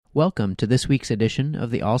Welcome to this week's edition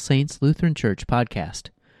of the All Saints Lutheran Church podcast.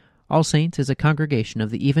 All Saints is a congregation of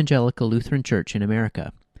the Evangelical Lutheran Church in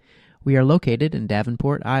America. We are located in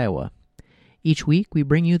Davenport, Iowa. Each week we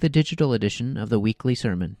bring you the digital edition of the weekly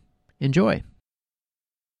sermon. Enjoy!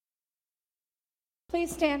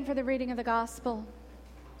 Please stand for the reading of the Gospel.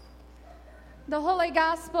 The Holy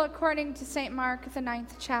Gospel according to St. Mark, the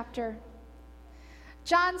 9th chapter.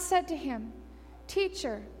 John said to him,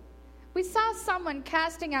 "Teacher, we saw someone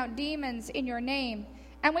casting out demons in your name,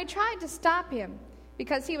 and we tried to stop him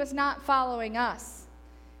because he was not following us."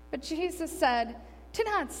 But Jesus said, "Do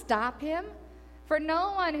not stop him, for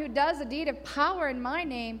no one who does a deed of power in my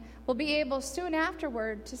name will be able soon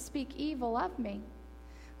afterward to speak evil of me.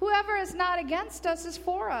 Whoever is not against us is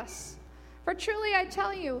for us. For truly I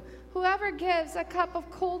tell you, whoever gives a cup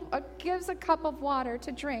of water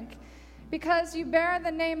to drink, because you bear the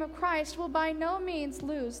name of Christ, will by no means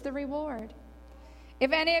lose the reward.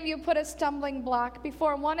 If any of you put a stumbling block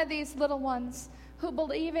before one of these little ones who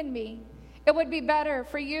believe in me, it would be better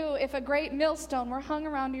for you if a great millstone were hung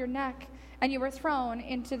around your neck and you were thrown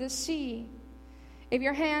into the sea. If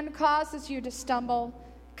your hand causes you to stumble,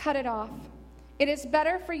 cut it off. It is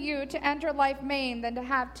better for you to enter life maimed than to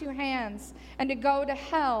have two hands and to go to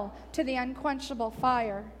hell, to the unquenchable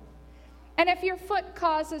fire. And if your foot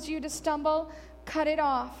causes you to stumble, cut it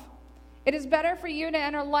off. It is better for you to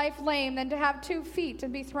enter life lame than to have 2 feet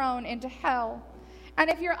and be thrown into hell. And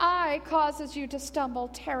if your eye causes you to stumble,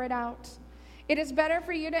 tear it out. It is better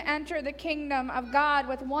for you to enter the kingdom of God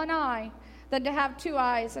with 1 eye than to have 2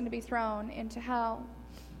 eyes and to be thrown into hell,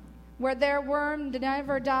 where their worm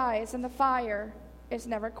never dies and the fire is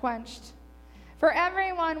never quenched. For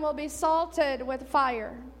everyone will be salted with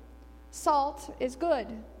fire. Salt is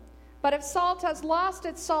good. But if salt has lost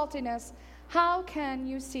its saltiness, how can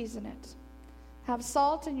you season it? Have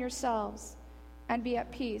salt in yourselves and be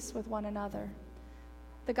at peace with one another."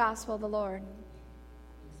 The Gospel of the Lord.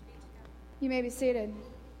 You may be seated.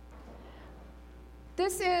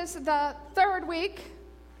 This is the 3rd week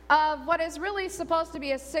of what is really supposed to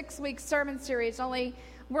be a 6-week sermon series,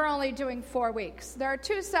 we're only doing 4 weeks. There are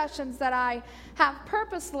 2 sessions that I have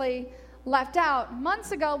purposely left out.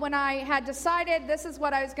 Months ago, when I had decided this is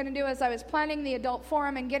what I was going to do as I was planning the adult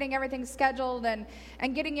forum and getting everything scheduled and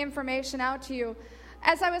getting information out to you,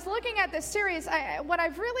 as I was looking at this series, what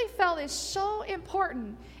I've really felt is so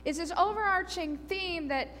important is this overarching theme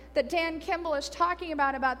that Dan Kimball is talking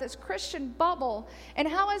about this Christian bubble, and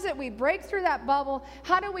how is it we break through that bubble?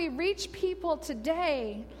 How do we reach people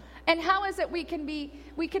today? And how is it we can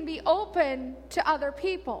be open to other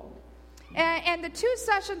people? And the 2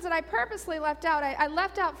 sessions that I purposely left out, I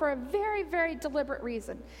left out for a very, very deliberate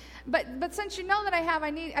reason. But since you know that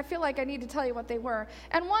I feel like I need to tell you what they were.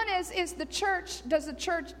 And one is does the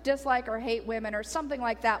church dislike or hate women, or something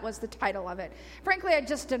like that was the title of it. Frankly, I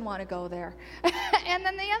just didn't want to go there. And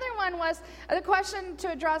then the other one was, the question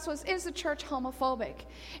to address was, is the church homophobic?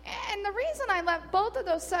 And the reason I left both of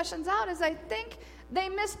those sessions out is I think they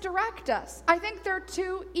misdirect us. I think they're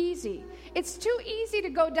too easy. It's too easy to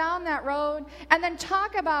go down that road and then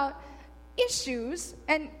talk about issues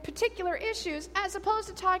and particular issues as opposed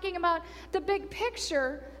to talking about the big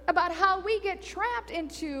picture about how we get trapped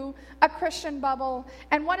into a Christian bubble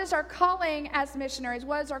and what is our calling as missionaries,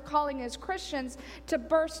 what is our calling as Christians to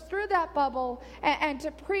burst through that bubble and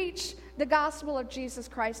to preach the gospel of Jesus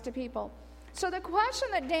Christ to people. So the question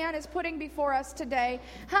that Dan is putting before us today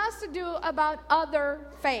has to do about other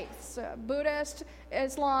faiths, Buddhist,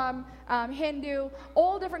 Islam, Hindu,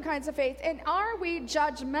 all different kinds of faiths. And are we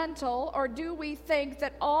judgmental, or do we think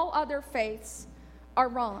that all other faiths are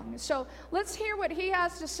wrong? So let's hear what he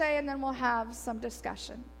has to say, and then we'll have some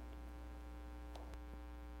discussion.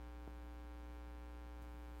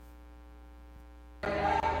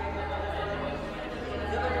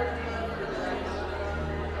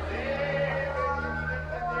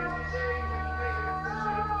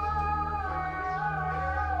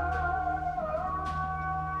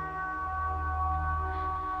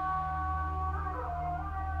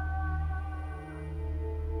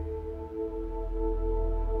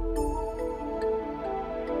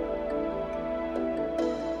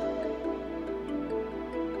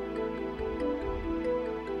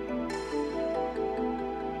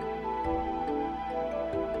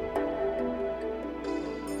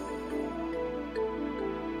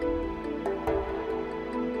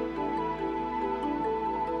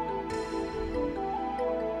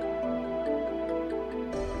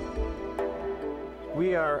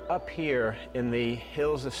 We are up here in the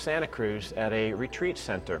hills of Santa Cruz at a retreat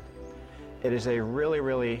center. It is a really,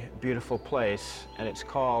 really beautiful place, and it's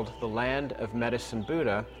called the Land of Medicine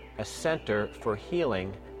Buddha, a center for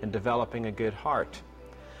healing and developing a good heart.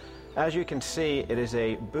 As you can see, it is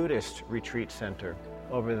a Buddhist retreat center.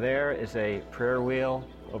 Over there is a prayer wheel,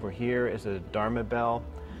 over here is a Dharma bell,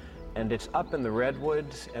 and it's up in the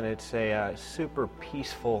redwoods, and it's a super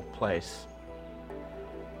peaceful place.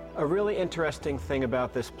 A really interesting thing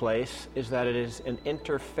about this place is that it is an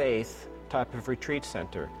interfaith type of retreat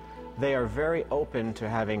center. They are very open to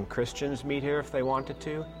having Christians meet here if they wanted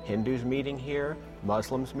to, Hindus meeting here,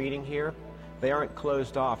 Muslims meeting here. They aren't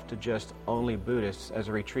closed off to just only Buddhists as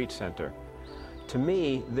a retreat center. To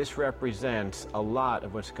me, this represents a lot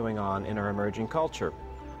of what's going on in our emerging culture.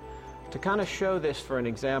 To kind of show this for an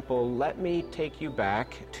example, let me take you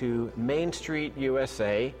back to Main Street,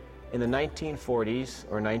 USA in the 1940s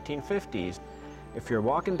or 1950s. If you're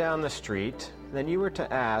walking down the street, then you were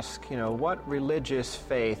to ask, what religious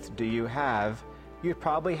faith do you have? You'd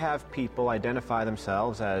probably have people identify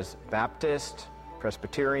themselves as Baptist,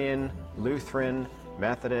 Presbyterian, Lutheran,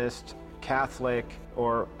 Methodist, Catholic,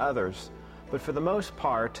 or others. But for the most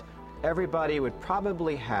part, everybody would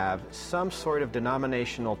probably have some sort of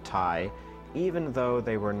denominational tie, even though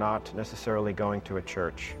they were not necessarily going to a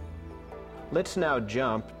church. Let's now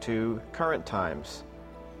jump to current times,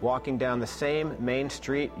 walking down the same Main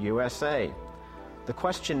Street, USA. The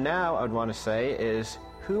question now I'd want to say is,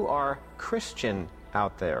 who are Christian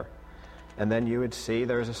out there? And then you would see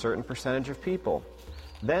there's a certain percentage of people.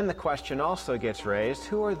 Then the question also gets raised,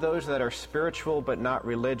 who are those that are spiritual but not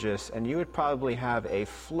religious? And you would probably have a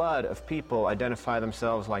flood of people identify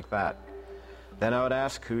themselves like that. Then I would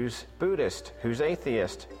ask, who's Buddhist? Who's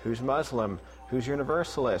atheist? Who's Muslim? Who's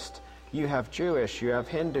Universalist? You have Jewish, you have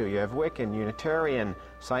Hindu, you have Wiccan, Unitarian,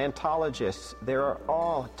 Scientologists. There are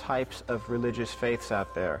all types of religious faiths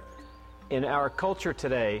out there. In our culture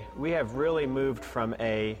today, we have really moved from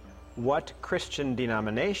a what Christian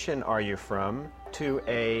denomination are you from to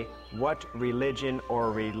a what religion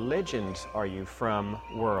or religions are you from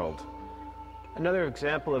world. Another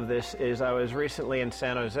example of this is I was recently in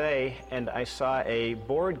San Jose and I saw a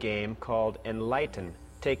board game called Enlighten,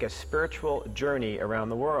 Take a Spiritual Journey Around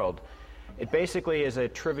the World. It basically is a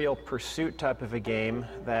Trivial Pursuit type of a game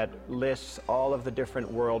that lists all of the different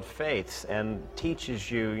world faiths and teaches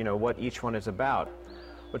you, what each one is about.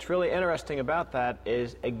 What's really interesting about that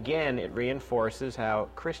is, again, it reinforces how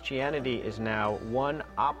Christianity is now one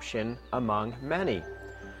option among many.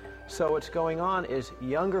 So what's going on is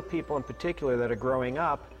younger people in particular that are growing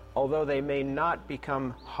up, although they may not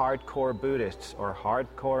become hardcore Buddhists or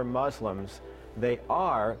hardcore Muslims, they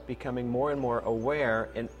are becoming more and more aware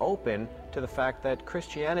and open to the fact that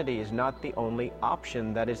Christianity is not the only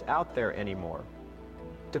option that is out there anymore.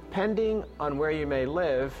 Depending on where you may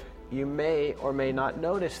live, you may or may not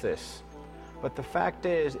notice this, but the fact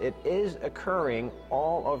is, it is occurring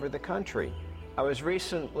all over the country. I was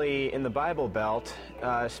recently in the Bible Belt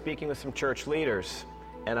speaking with some church leaders,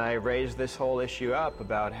 and I raised this whole issue up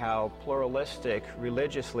about how pluralistic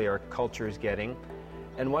religiously our culture is getting,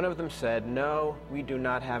 and one of them said, no, we do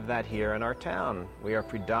not have that here in our town. We are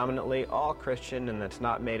predominantly all Christian, and that's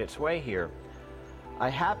not made its way here. I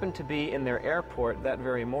happened to be in their airport that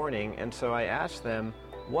very morning, and so I asked them,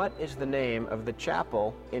 what is the name of the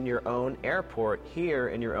chapel in your own airport here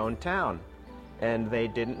in your own town? And they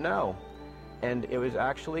didn't know. And it was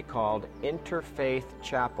actually called Interfaith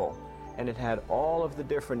Chapel. And it had all of the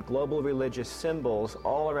different global religious symbols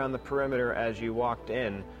all around the perimeter as you walked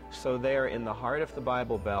in. So there in the heart of the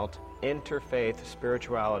Bible Belt, interfaith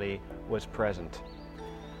spirituality was present.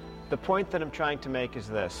 The point that I'm trying to make is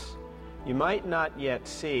this. You might not yet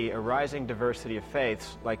see a rising diversity of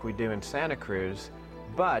faiths like we do in Santa Cruz,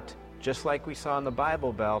 but just like we saw in the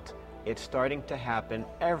Bible Belt, it's starting to happen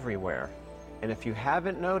everywhere. And if you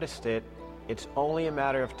haven't noticed it, it's only a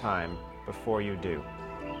matter of time before you do.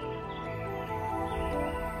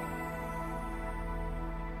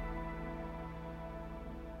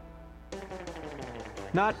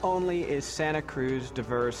 Not only is Santa Cruz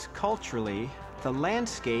diverse culturally, the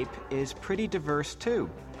landscape is pretty diverse too.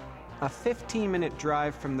 A 15-minute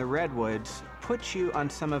drive from the Redwoods puts you on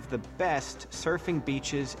some of the best surfing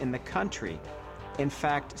beaches in the country. In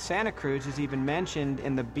fact, Santa Cruz is even mentioned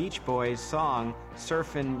in the Beach Boys song,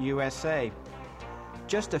 Surfin' USA.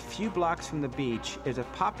 Just a few blocks from the beach is a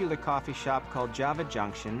popular coffee shop called Java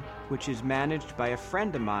Junction, which is managed by a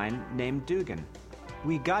friend of mine named Dugan.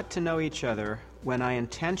 We got to know each other when I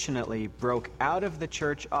intentionally broke out of the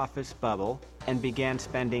church office bubble and began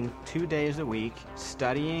spending 2 days a week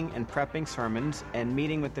studying and prepping sermons and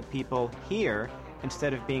meeting with the people here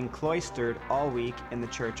instead of being cloistered all week in the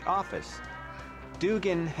church office.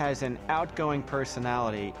 Dugan has an outgoing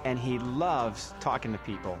personality and he loves talking to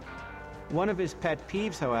people. One of his pet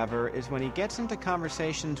peeves, however, is when he gets into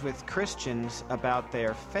conversations with Christians about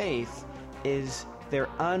their faith, is their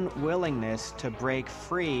unwillingness to break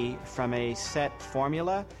free from a set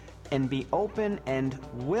formula and be open and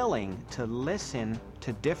willing to listen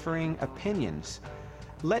to differing opinions.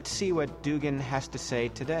 Let's see what Dugan has to say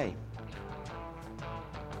today.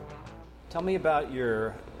 Tell me about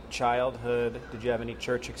your childhood. Did you have any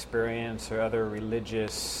church experience or other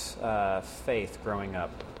religious faith growing up?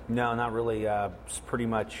 No, not really. It's pretty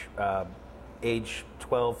much age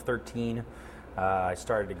 12, 13. I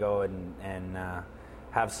started to go and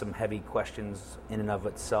have some heavy questions in and of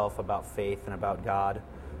itself about faith and about God.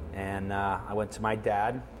 And I went to my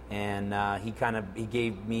dad, and he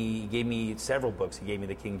gave me several books. He gave me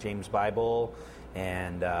the King James Bible,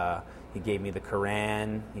 and he gave me the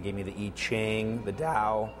Quran. He gave me the I Ching, the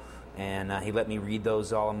Tao, and he let me read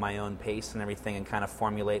those all in my own pace and everything, and kind of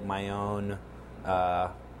formulate my own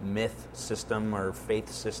myth system or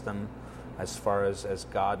faith system as far as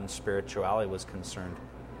God and spirituality was concerned.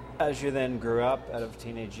 As you then grew up out of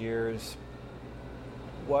teenage years,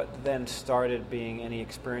 what then started being any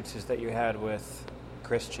experiences that you had with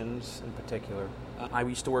Christians in particular? I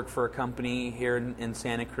used to work for a company here in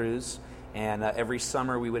Santa Cruz, and every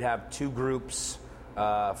summer we would have two groups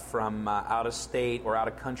from out of state or out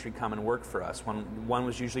of country come and work for us. One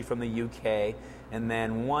was usually from the UK, and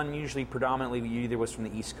then one usually predominantly either was from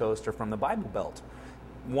the East Coast or from the Bible Belt.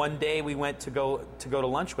 One day we went to go to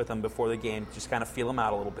lunch with them before the game, just kind of feel them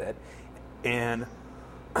out a little bit, and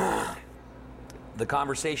the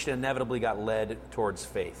conversation inevitably got led towards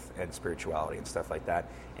faith and spirituality and stuff like that.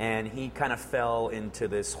 And he kind of fell into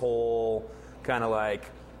this whole kind of like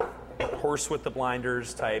horse with the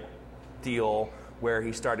blinders type deal where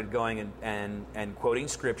he started going and quoting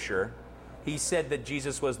scripture. He said that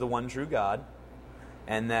Jesus was the one true God,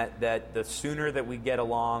 and that the sooner that we get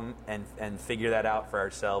along and figure that out for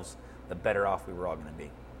ourselves, the better off we were all going to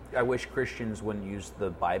be. I wish Christians wouldn't use the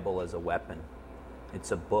Bible as a weapon.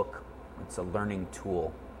 It's a book. It's a learning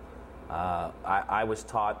tool. I was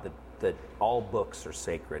taught that all books are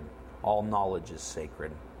sacred. All knowledge is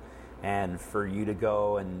sacred. And for you to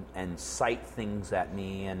go and cite things at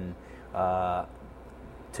me and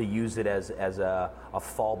to use it as a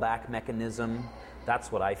fallback mechanism,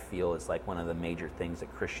 that's what I feel is like one of the major things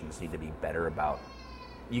that Christians need to be better about.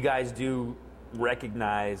 You guys do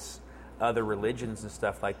recognize other religions and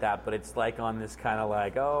stuff like that, but it's like on this kind of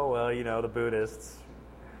like, oh, well, you know, the Buddhists.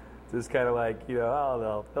 It's kind of like, you know,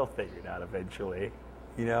 oh, they'll figure it out eventually,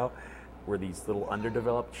 you know? We're these little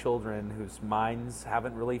underdeveloped children whose minds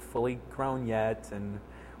haven't really fully grown yet, and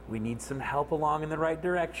we need some help along in the right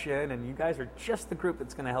direction, and you guys are just the group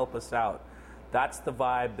that's going to help us out. That's the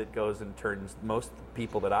vibe that goes and turns most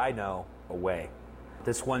people that I know away.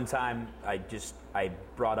 This one time, I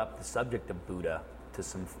brought up the subject of Buddha to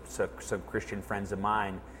some Christian friends of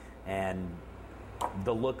mine, and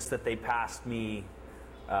the looks that they passed me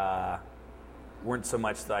weren't so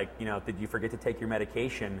much like, you know, did you forget to take your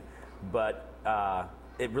medication? But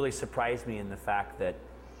it really surprised me in the fact that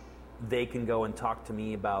they can go and talk to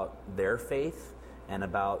me about their faith and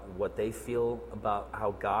about what they feel about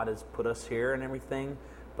how God has put us here and everything.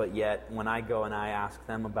 But yet, when I go and I ask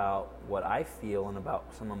them about what I feel and about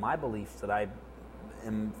some of my beliefs that I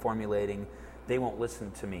am formulating, they won't listen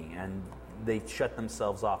to me, and they shut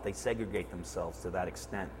themselves off. They segregate themselves to that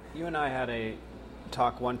extent. You and I had a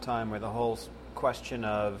talk one time where the whole question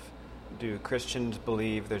of, do Christians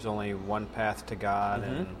believe there's only one path to God,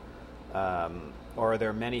 and or are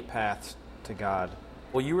there many paths to God?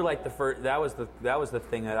 Well, you were like the first. That was the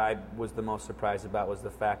thing that I was the most surprised about, was the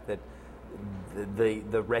fact that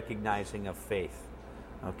the recognizing of faith.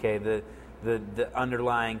 Okay, the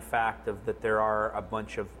underlying fact of that there are a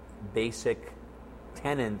bunch of basic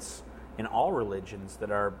tenets in all religions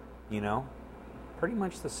that are, you know, pretty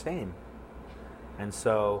much the same. And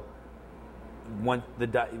so,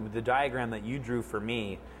 the diagram that you drew for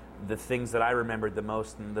me, the things that I remembered the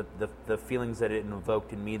most and the feelings that it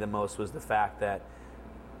invoked in me the most was the fact that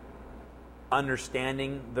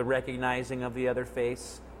understanding the recognizing of the other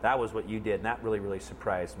face, that was what you did, and that really, really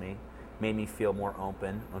surprised me, made me feel more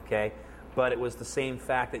open, okay? But it was the same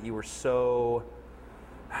fact that you were so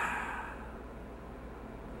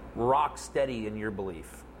rock steady in your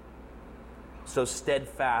belief, so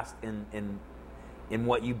steadfast in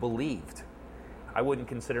what you believed. I wouldn't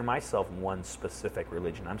consider myself one specific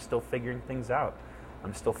religion. I'm still figuring things out.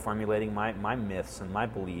 I'm still formulating my myths and my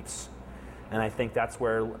beliefs. And I think that's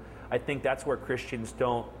where Christians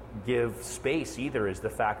don't give space either, is the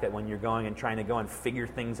fact that when you're going and trying to go and figure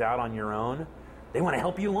things out on your own, they want to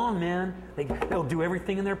help you along, man. They'll do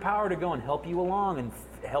everything in their power to go and help you along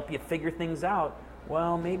help you figure things out.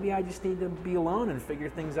 Well, maybe I just need to be alone and figure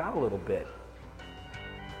things out a little bit.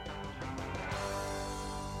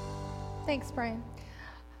 Thanks, Brian.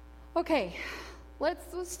 Okay,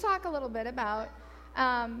 let's talk a little bit about.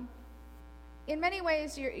 In many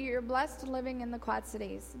ways, you're blessed living in the Quad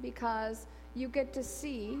Cities because you get to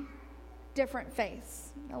see different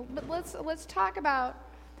faiths. But let's talk about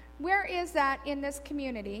where is that in this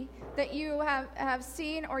community that you have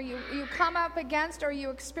seen, or you come up against, or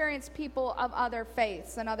you experience people of other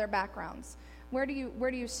faiths and other backgrounds. Where do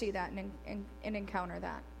you see that and encounter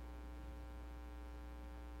that?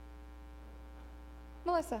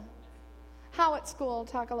 Melissa, how at school?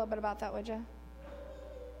 Talk a little bit about that, would you?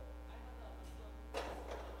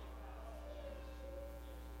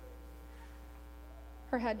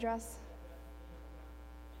 Her headdress.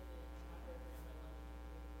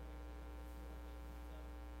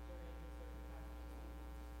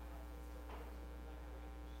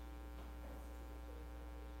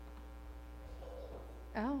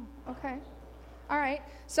 Oh, okay. All right.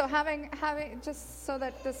 So having just so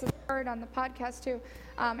that this is heard on the podcast too,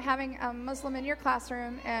 having a Muslim in your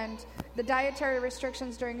classroom and the dietary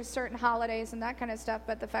restrictions during certain holidays and that kind of stuff,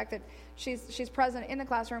 but the fact that she's present in the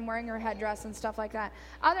classroom wearing her headdress and stuff like that.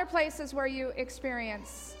 Other places where you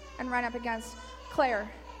experience and run up against. Claire.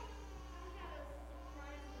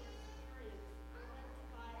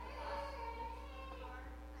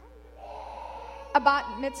 A bat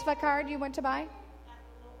mitzvah card you went to buy?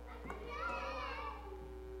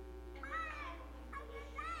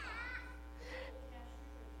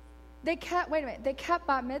 They kept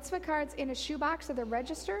bat mitzvah cards in a shoebox of the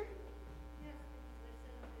register?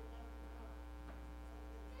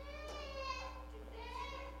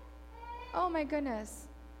 Oh my goodness.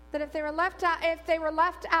 That if they were left out,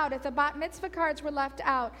 if the bat mitzvah cards were left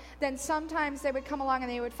out, then sometimes they would come along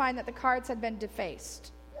and they would find that the cards had been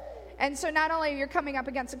defaced. And so not only you're coming up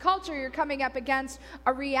against a culture, you're coming up against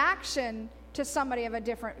a reaction to somebody of a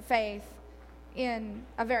different faith in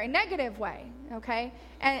a very negative way, okay?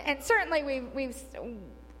 And certainly we've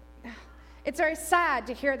it's very sad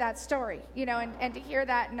to hear that story, and to hear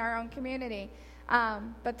that in our own community.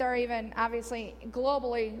 But there are even, obviously,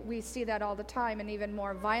 globally, we see that all the time, and even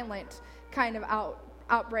more violent kind of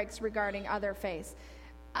outbreaks regarding other faiths.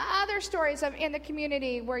 Other stories in the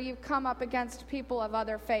community where you've come up against people of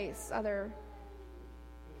other faiths,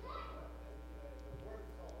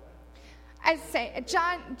 I say,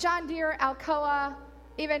 John Deere, Alcoa,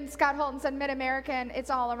 even Scott Holton said Mid-American, it's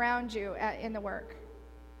all around you in the work.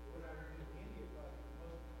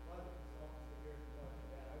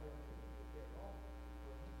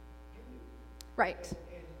 Right. And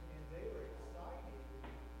they were excited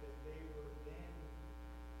that they were then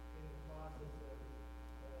in the process of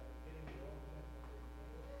getting their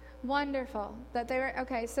own. Wonderful. That they were,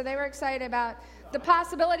 okay, so they were excited about the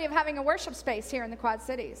possibility of having a worship space here in the Quad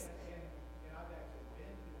Cities. And I've actually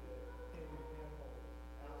been to the Hindu temple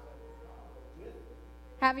outside of Chicago with them.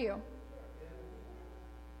 Have you?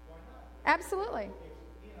 Why not? Absolutely. I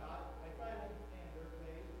try to understand their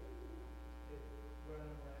faith,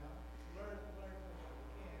 running around, learn as much as I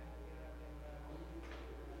can,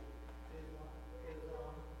 Islam.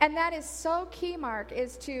 And that is so key, Mark,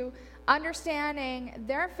 is to understanding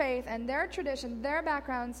their faith and their tradition, their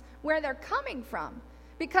backgrounds, where they're coming from.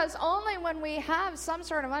 Because only when we have some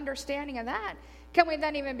sort of understanding of that can we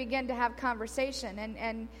then even begin to have conversation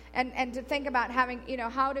and to think about having,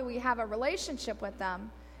 how do we have a relationship with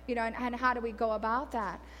them, and how do we go about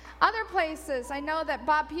that. Other places, I know that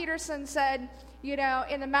Bob Peterson said,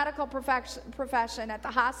 in the medical profession, at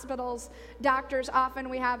the hospitals, doctors, often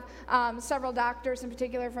we have several doctors in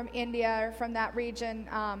particular from India or from that region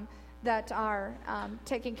that are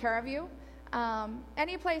taking care of you.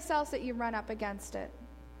 Any place else that you run up against it?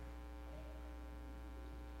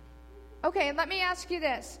 Okay, and let me ask you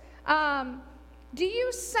this. Do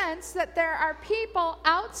you sense that there are people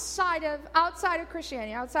outside of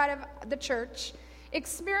Christianity, outside of the church,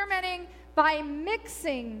 experimenting by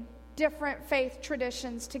mixing different faith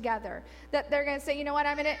traditions together? That they're going to say, you know what,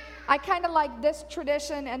 I kind of like this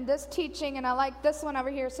tradition and this teaching, and I like this one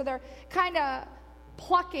over here. So they're kind of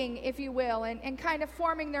plucking, if you will, and kind of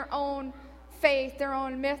forming their own faith, their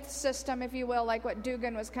own myth system, if you will, like what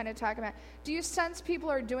Dugan was kind of talking about. Do you sense people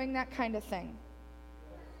are doing that kind of thing?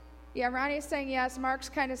 Yeah, Ronnie's saying yes. Mark's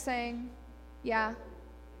kind of saying, yeah.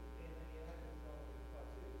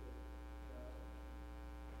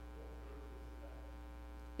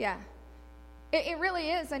 Yeah. It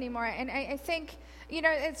really is anymore. And I think,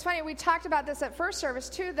 it's funny, we talked about this at first service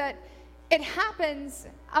too, that it happens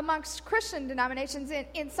amongst Christian denominations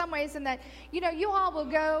in some ways, in that, you all will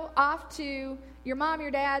go off to, your mom,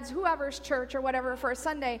 your dad's, whoever's church or whatever for a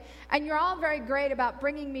Sunday, and you're all very great about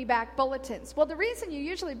bringing me back bulletins. Well, the reason you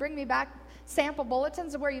usually bring me back sample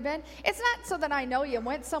bulletins of where you've been, it's not so that I know you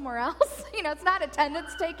went somewhere else. It's not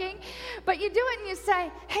attendance taking. But you do it and you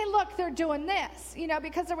say, hey, look, they're doing this.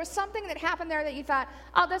 Because there was something that happened there that you thought,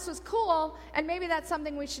 oh, this was cool, and maybe that's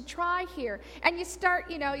something we should try here. And you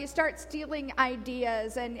start stealing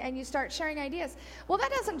ideas and you start sharing ideas. Well,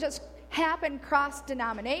 that doesn't just happen cross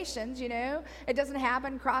denominations, It doesn't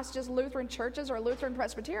happen cross just Lutheran churches or Lutheran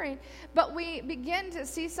Presbyterian. But we begin to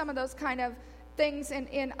see some of those kind of things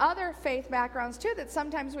in other faith backgrounds too, that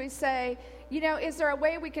sometimes we say, is there a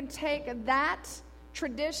way we can take that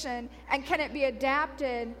tradition and can it be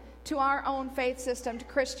adapted to our own faith system, to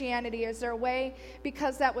Christianity? Is there a way,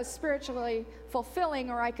 because that was spiritually fulfilling,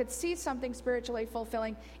 or I could see something spiritually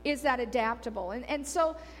fulfilling, is that adaptable? And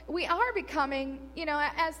so we are becoming,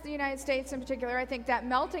 as the United States in particular, I think that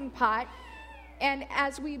melting pot, and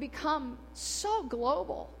as we become so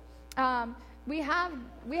global, we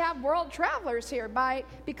have world travelers here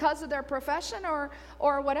because of their profession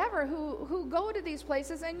or whatever who go to these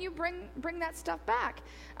places, and you bring that stuff back.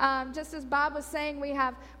 Just as Bob was saying, we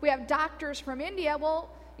have doctors from India. Well,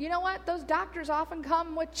 you know what? Those doctors often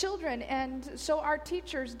come with children, and so our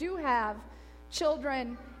teachers do have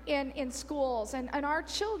children in schools, and our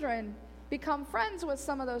children become friends with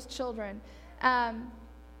some of those children.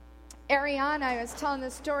 Ariana, I was telling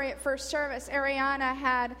this story at first service.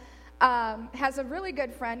 Ariana has a really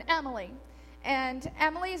good friend, Emily. And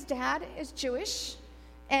Emily's dad is Jewish,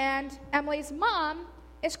 and Emily's mom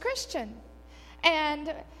is Christian.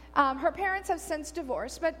 And her parents have since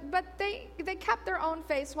divorced, but they kept their own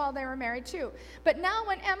faith while they were married too. But now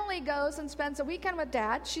when Emily goes and spends a weekend with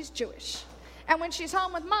dad, she's Jewish. And when she's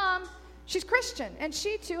home with mom, she's Christian. And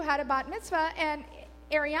she too had a bat mitzvah, and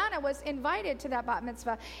Ariana was invited to that bat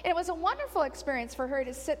mitzvah. And it was a wonderful experience for her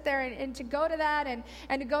to sit there and to go to that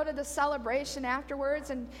and to go to the celebration afterwards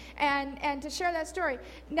and to share that story.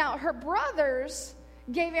 Now, her brothers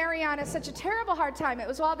gave Ariana such a terrible hard time. It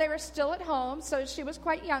was while they were still at home, so she was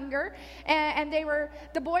quite younger, and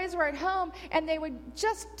the boys were at home, and they would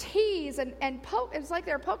just tease and poke. It was like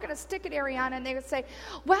they were poking a stick at Ariana, and they would say,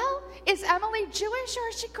 well, is Emily Jewish or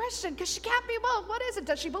is she Christian? Because she can't be both. What is it?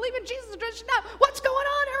 Does she believe in Jesus or does she not? What's going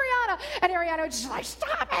on, Ariana? And Ariana would just like,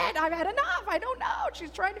 stop it. I've had enough. I don't know.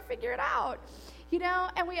 She's trying to figure it out.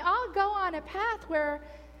 And we all go on a path where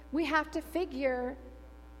we have to figure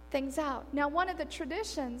things out. Now, one of the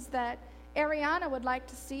traditions that Ariana would like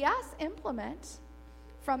to see us implement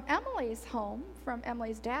from Emily's home, from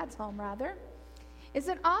Emily's dad's home rather, is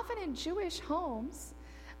that often in Jewish homes,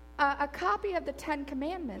 a copy of the Ten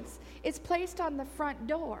Commandments is placed on the front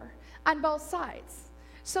door on both sides,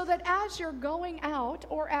 so that as you're going out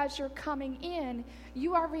or as you're coming in,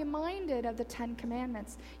 you are reminded of the Ten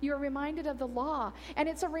Commandments. You're reminded of the law. And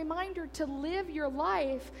it's a reminder to live your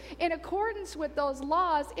life in accordance with those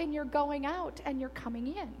laws in your going out and your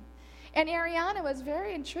coming in. And Ariana was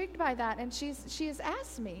very intrigued by that. And she has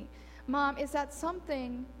asked me, Mom, is that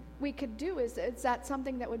something we could do? Is that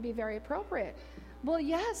something that would be very appropriate? Well,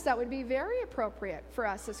 yes, that would be very appropriate for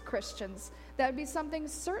us as Christians. That would be something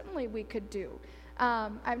certainly we could do.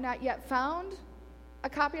 I've not yet found a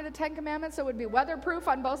copy of the Ten Commandments that would be weatherproof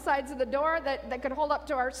on both sides of the door, that could hold up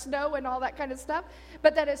to our snow and all that kind of stuff.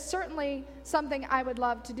 But that is certainly something I would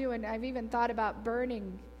love to do. And I've even thought about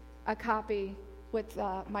burning a copy with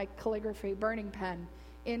my calligraphy burning pen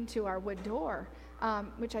into our wood door,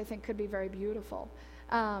 which I think could be very beautiful.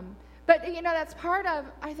 But, that's part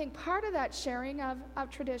of that sharing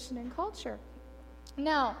of tradition and culture.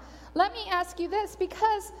 Now, let me ask you this,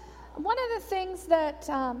 because one of the things that,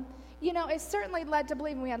 is certainly led to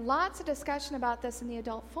believe, and we had lots of discussion about this in the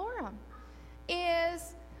adult forum,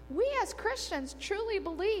 is we as Christians truly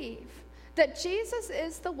believe that Jesus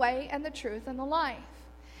is the way and the truth and the life.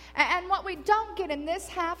 And what we don't get in this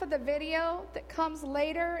half of the video that comes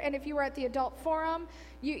later, and if you were at the adult forum,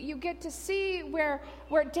 you get to see where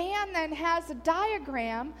Dan then has a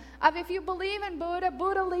diagram of, if you believe in Buddha,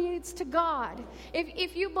 Buddha leads to God.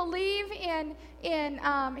 If you believe in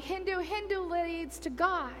Hindu leads to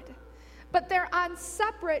God. But they're on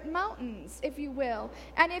separate mountains, if you will.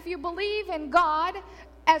 And if you believe in God,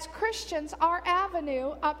 as Christians, our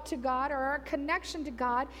avenue up to God, or our connection to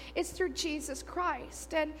God, is through Jesus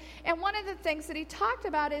Christ. And one of the things that he talked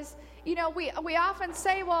about is, we often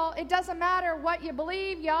say, well, it doesn't matter what you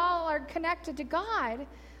believe, y'all are connected to God.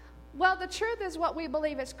 Well, the truth is, what we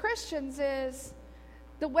believe as Christians is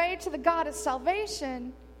the way to the God of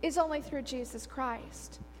salvation is only through Jesus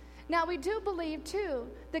Christ. Now, we do believe, too,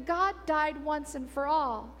 that God died once and for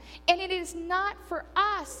all. And it is not for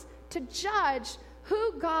us to judge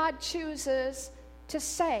who God chooses to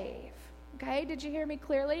save. Okay, did you hear me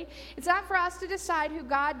clearly? It's not for us to decide who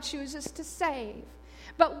God chooses to save.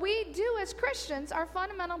 But we do, as Christians, our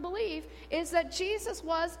fundamental belief is that Jesus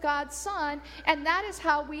was God's Son, and that is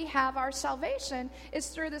how we have our salvation, is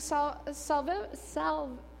through the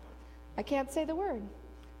I can't say the word.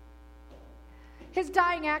 His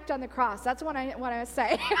dying act on the cross. That's what I want to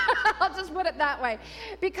say. I'll just put it that way.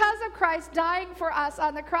 Because of Christ dying for us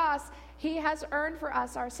on the cross, he has earned for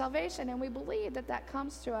us our salvation, and we believe that that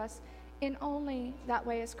comes to us in only that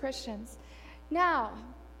way as Christians. Now,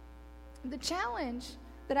 the challenge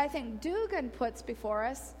that I think Dugan puts before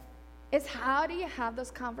us is, how do you have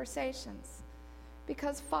those conversations?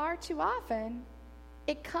 Because far too often,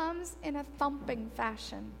 it comes in a thumping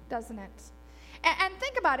fashion, doesn't it? And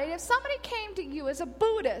think about it. If somebody came to you as a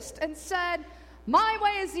Buddhist and said, my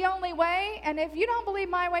way is the only way, and if you don't believe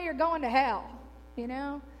my way, you're going to hell,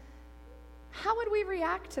 how would we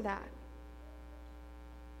react to that?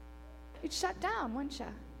 You'd shut down, wouldn't you?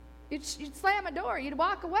 You'd slam a door. You'd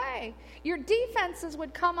walk away. Your defenses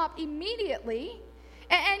would come up immediately,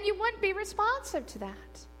 and you wouldn't be responsive to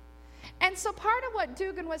that. And so part of what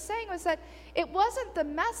Dugan was saying was that it wasn't the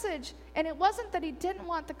message, and it wasn't that he didn't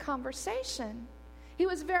want the conversation. He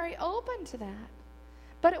was very open to that.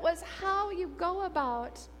 But it was how you go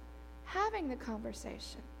about having the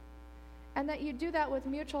conversation. And that you do that with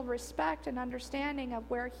mutual respect and understanding of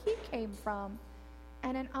where he came from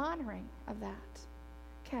and an honoring of that.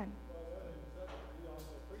 Ken? Well, that he also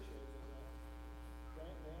appreciates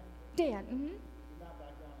is that Dan? did not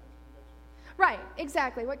back down on his conviction. Right,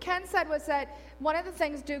 exactly. What Ken said was that one of the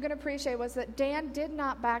things Dugan appreciated was that Dan did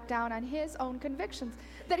not back down on his own convictions,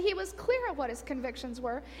 that he was clear of what his convictions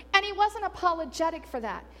were, and he wasn't apologetic for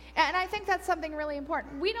that. And I think that's something really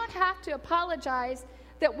important. We don't have to apologize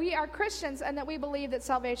that we are Christians and that we believe that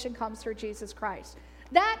salvation comes through Jesus Christ.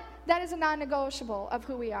 That is a non-negotiable of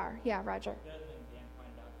who we are. Yeah, Roger. The other thing Dan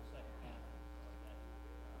pointed out the second half of that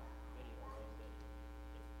video was that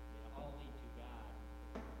they all lead to God.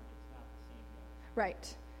 It's not the same God.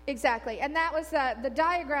 Right. Exactly. And that was the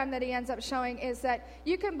diagram that he ends up showing, is that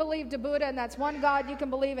you can believe to Buddha and that's one God. You can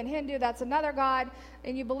believe in Hindu, that's another God.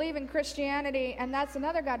 And you believe in Christianity and that's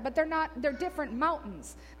another God. But they're different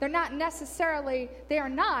mountains. They are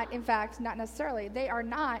not, in fact, not necessarily, they are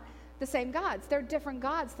not the same gods. They're different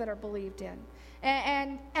gods that are believed in.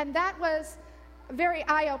 And that was very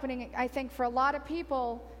eye-opening, I think, for a lot of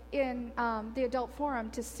people in the adult forum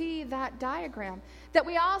to see that diagram. That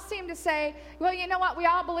we all seem to say, well, you know what, we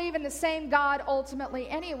all believe in the same God ultimately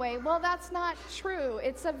anyway. Well, that's not true.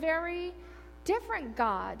 It's a very different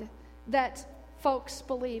God that folks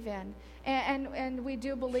believe in. And we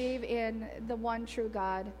do believe in the one true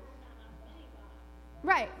God.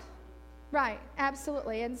 Right,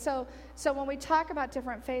 absolutely. And so when we talk about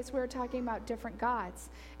different faiths, we're talking about different gods.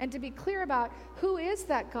 And to be clear about who is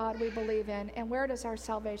that God we believe in and where does our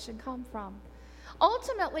salvation come from.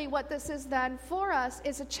 Ultimately, what this is then for us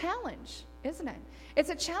is a challenge, isn't it? It's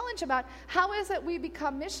a challenge about how is it we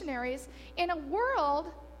become missionaries in a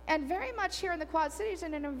world, and very much here in the Quad Cities,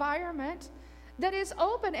 in an environment that is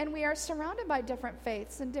open and we are surrounded by different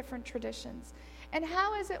faiths and different traditions. And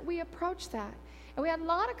how is it we approach that? And we had a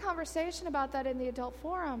lot of conversation about that in the adult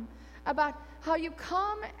forum, about how you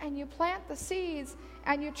come and you plant the seeds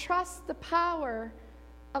and you trust the power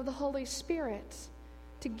of the Holy Spirit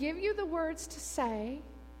to give you the words to say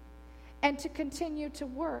and to continue to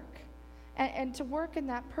work and to work in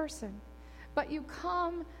that person. But you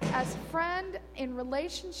come as friend in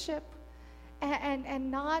relationship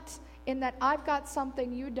and not in that I've got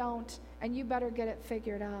something you don't and you better get it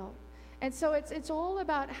figured out. And so it's all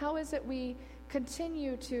about how is it we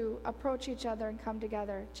continue to approach each other and come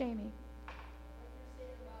together. Jamie.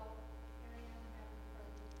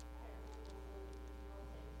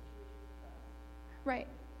 Right.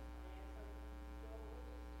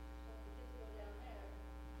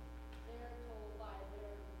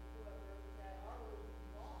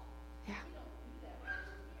 Yeah.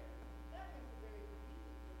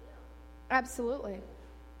 Absolutely.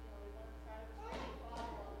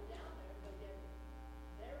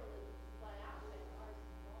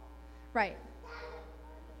 Right.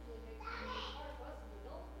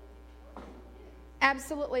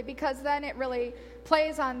 Absolutely, because then it really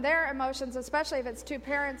plays on their emotions, especially if it's two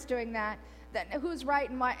parents doing that. Then who's right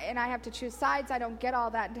and I have to choose sides. I don't get all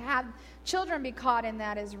that. And to have children be caught in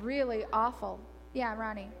that is really awful. Yeah,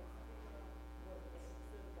 Ronnie.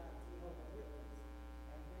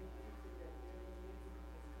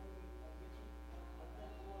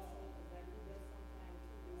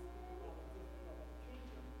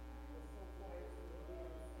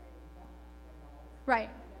 Right.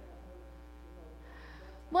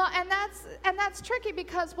 Well, and that's tricky,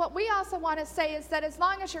 because what we also want to say is that as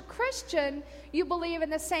long as you're Christian, you believe in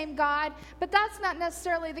the same God, but that's not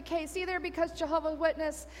necessarily the case either, because Jehovah's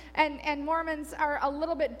Witnesses and Mormons are a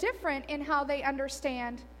little bit different in how they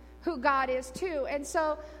understand who God is too. And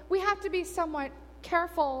so we have to be somewhat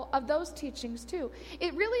careful of those teachings too.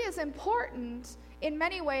 It really is important in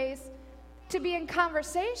many ways to be in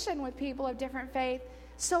conversation with people of different faith,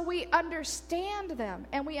 so we understand them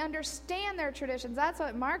and we understand their traditions. That's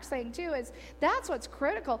what Mark's saying too, is that's what's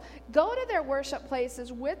critical. Go to their worship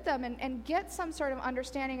places with them and get some sort of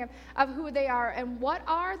understanding of who they are and what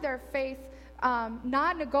are their faith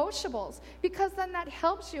non-negotiables, because then that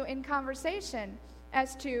helps you in conversation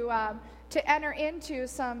as to enter into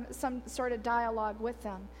some sort of dialogue with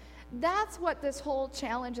them. That's what this whole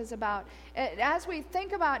challenge is about. As we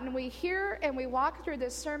think about and we hear and we walk through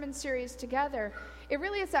this sermon series together, it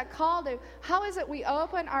really is that call to how is it we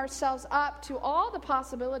open ourselves up to all the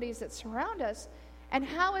possibilities that surround us, and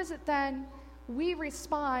how is it then we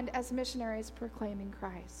respond as missionaries proclaiming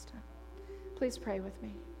Christ. Please pray with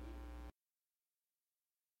me.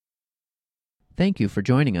 Thank you for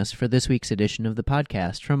joining us for this week's edition of the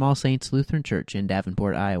podcast from All Saints Lutheran Church in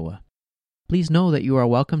Davenport, Iowa. Please know that you are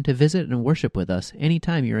welcome to visit and worship with us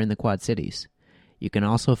anytime you're in the Quad Cities. You can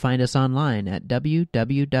also find us online at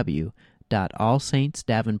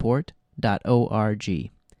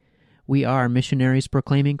www.allsaintsdavenport.org. We are missionaries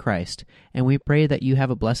proclaiming Christ, and we pray that you have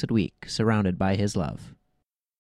a blessed week surrounded by His love.